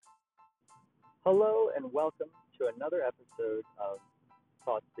Hello and welcome to another episode of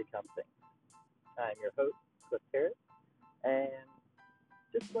Thoughts Become Things. I'm your host, Cliff Harris, and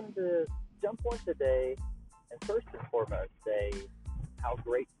just wanted to jump on today and first and foremost say how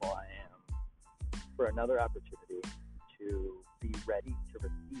grateful I am for another opportunity to be ready to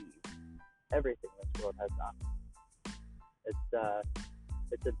receive everything this world has to offer.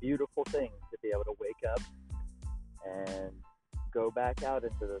 It's a beautiful thing to be able to wake up and go back out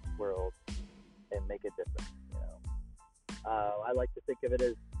into this world and make a difference. I like to think of it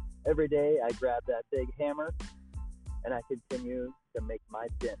as every day I grab that big hammer and I continue to make my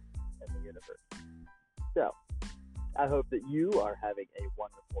dent in the universe. So I hope that you are having a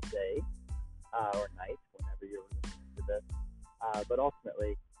wonderful day or night whenever you're listening to this. But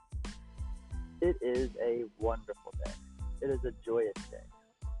ultimately, it is a wonderful day. It is a joyous day.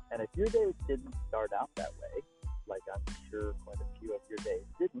 And if your day didn't start out that way, like I'm sure quite a few of your days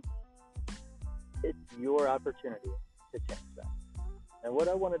didn't, it's your opportunity to change that. And what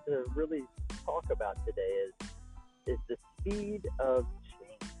I wanted to really talk about today is the speed of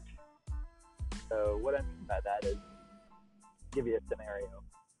change. So what I mean by that is give you a scenario.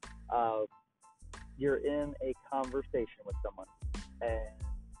 Uh, you're in a conversation with someone,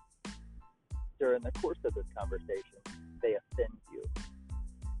 and during the course of this conversation, they offend you.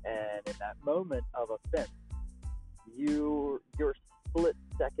 And in that moment of offense, your split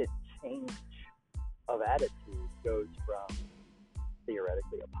second change of attitude goes from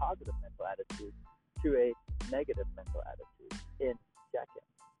theoretically a positive mental attitude to a negative mental attitude in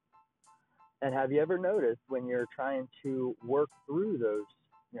seconds. And have you ever noticed when you're trying to work through those,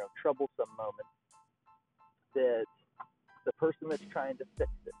 troublesome moments that the person that's trying to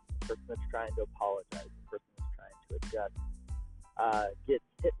fix it, the person that's trying to apologize, the person that's trying to adjust, gets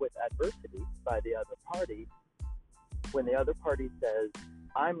hit with adversity by the other party when the other party says,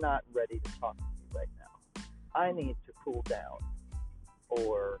 I'm not ready to talk to you right now. I need to cool down,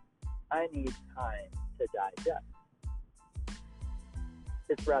 or I need time to digest.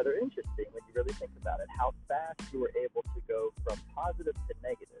 It's rather interesting when you really think about it, how fast you were able to go from positive to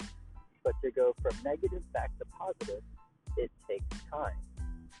negative. But to go from negative back to positive, it takes time.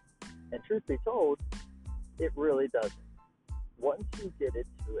 And truth be told, it really doesn't. Once you get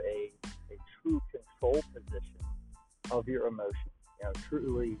into a true control position of your emotions,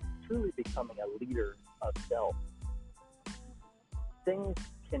 truly becoming a leader of self, things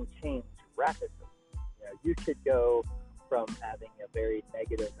can change rapidly. You could go from having a very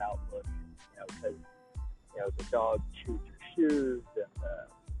negative outlook, because the dog chewed your shoes and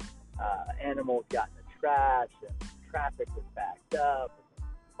the animals got in the trash and traffic was backed up and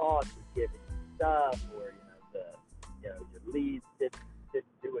the boss was giving you stuff, or your leads didn't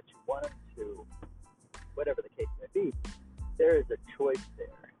do what you wanted to, whatever the case may be. There is a choice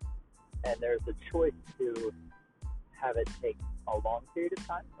there, and there's a choice to have it take a long period of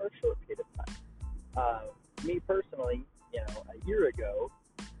time or a short period of time. Me personally, a year ago,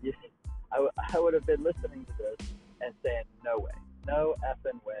 I would have been listening to this and saying, no way, no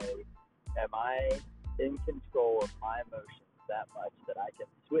effing way am I in control of my emotions that much that I can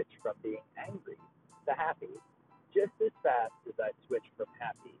switch from being angry to happy just as fast as I switch from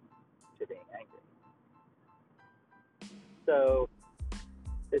happy to being angry. So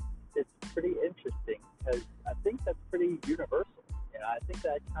it's pretty interesting because I think that's pretty universal. I think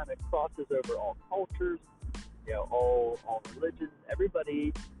that kind of crosses over all cultures, all religions.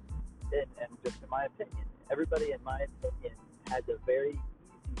 Everybody, and just in my opinion, everybody in my opinion has a very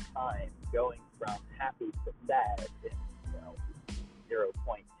easy time going from happy to sad in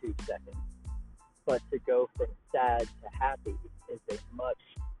 0.2 seconds. But to go from sad to happy is a much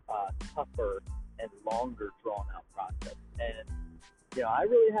tougher and longer drawn out process. And I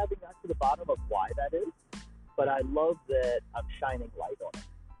really haven't got to the bottom of why that is, but I love that I'm shining light on it.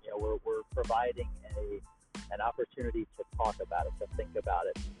 We're providing an opportunity to talk about it, to think about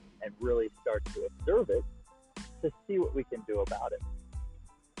it, and really start to observe it to see what we can do about it.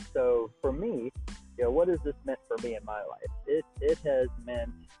 So for me, what has this meant for me in my life? It has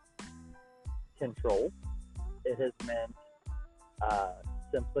meant control. It has meant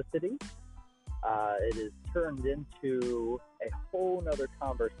simplicity. It has turned into a whole nother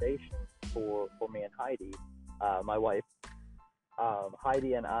conversation for me and Heidi, my wife.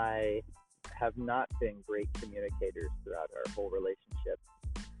 Heidi and I have not been great communicators throughout our whole relationship.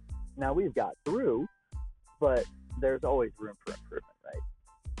 Now we've got through, but there's always room for improvement,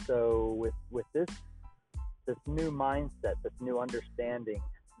 right? So with this new mindset, this new understanding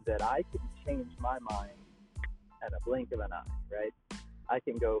that I can change my mind at a blink of an eye, right? I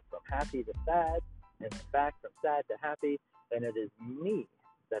can go from happy to sad and then back from sad to happy, and it is me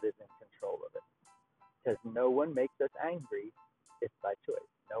that is in control of it. one makes us angry, it's by choice.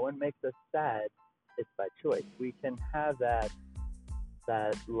 No one makes us sad, it's by choice. We can have that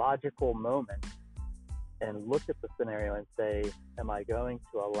logical moment and look at the scenario and say, am I going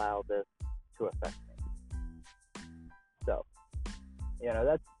to allow this to affect me? So,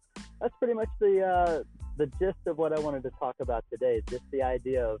 that's pretty much the gist of what I wanted to talk about today. Just the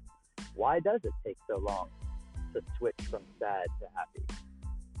idea of why does it take so long to switch from sad to happy?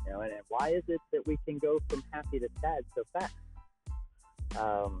 And why is it that we can go from happy to sad so fast?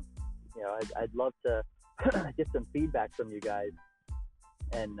 I'd love to get some feedback from you guys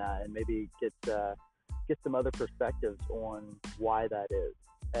and maybe get some other perspectives on why that is,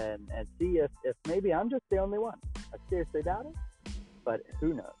 and see if maybe I'm just the only one. I seriously doubt it, but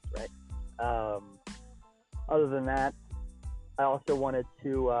who knows, right? Other than that, I also wanted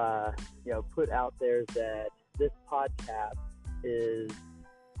to put out there that this podcast is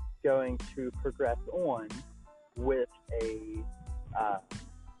going to progress on with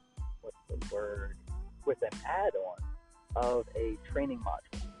with an add-on of a training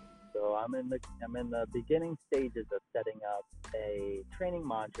module. So I'm in the beginning stages of setting up a training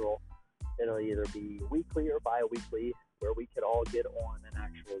module. It'll either be weekly or bi-weekly, where we could all get on an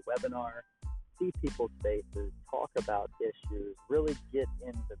actual webinar, see people's faces, talk about issues, really get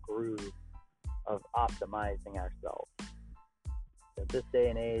in the groove of optimizing ourselves. At this day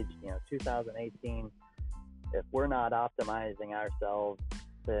and age, 2018, if we're not optimizing ourselves,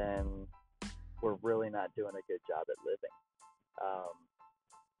 then we're really not doing a good job at living.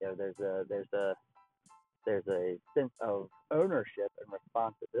 There's a sense of ownership and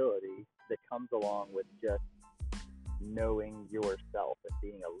responsibility that comes along with just knowing yourself and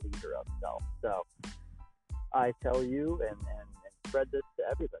being a leader of self. So I tell you and spread this to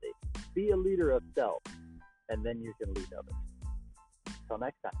everybody: be a leader of self, and then you can lead others. Until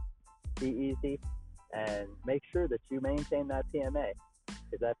next time, be easy and make sure that you maintain that PMA,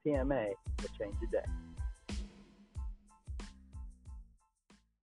 because that PMA will change your day.